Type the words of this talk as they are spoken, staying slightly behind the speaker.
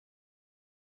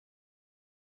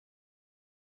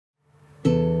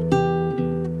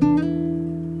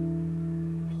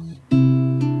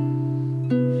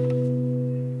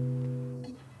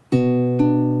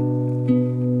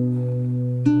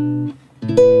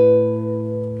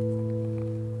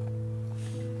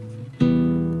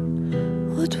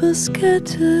was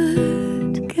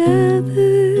scattered,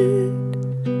 gathered.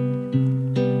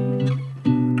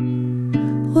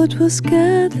 What was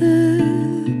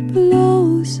gathered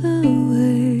blows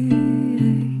away.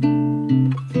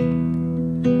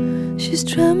 She's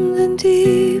trembling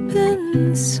deep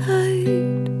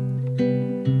inside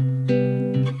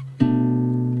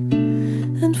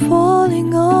and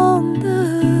falling on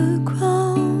the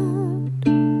ground.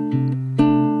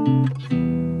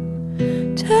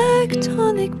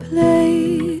 Tectonic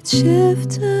plates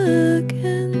shift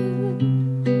again,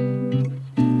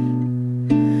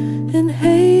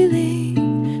 inhaling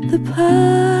the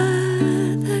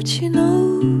path that she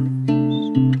knows,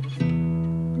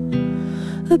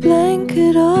 a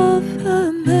blanket of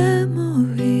her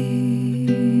memories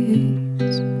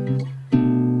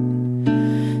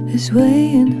is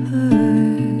weighing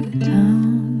her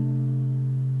down.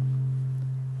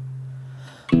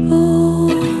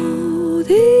 Oh,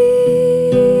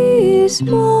 these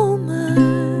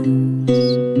moments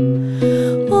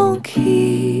won't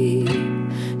keep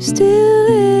still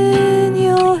in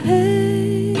your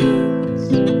hands.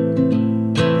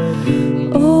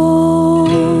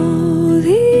 Oh,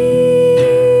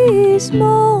 these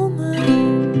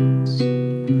moments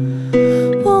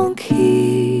won't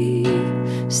keep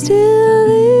still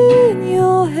in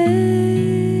your hands.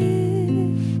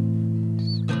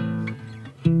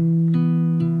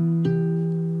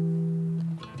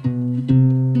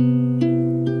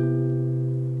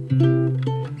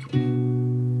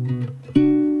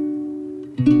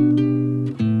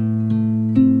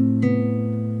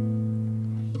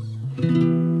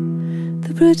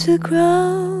 The brittle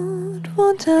ground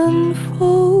won't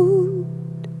unfold,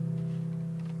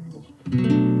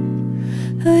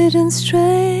 her hidden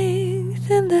strength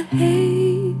in the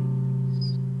haze,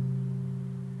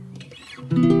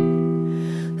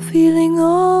 feeling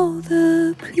all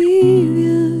the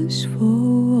previous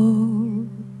falls.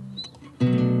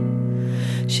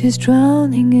 She's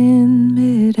drowning in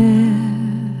midair.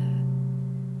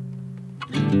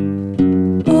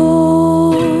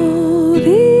 Oh,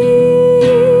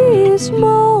 these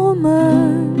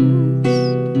moments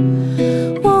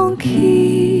won't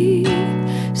keep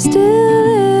still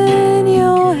in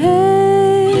your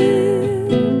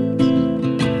hands.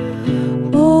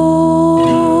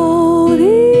 Oh,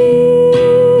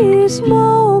 these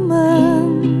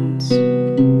moments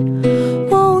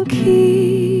won't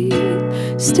keep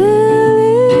still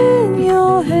in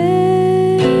your hands.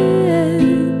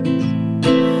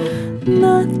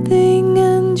 Nothing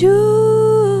endures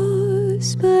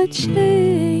but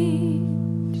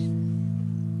change.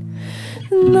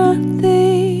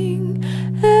 Nothing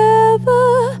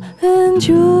ever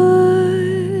endures.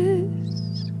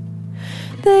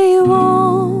 They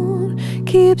won't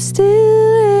keep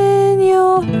still in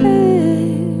your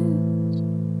hands.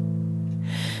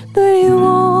 They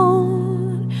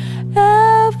won't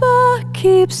ever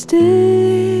keep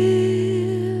still.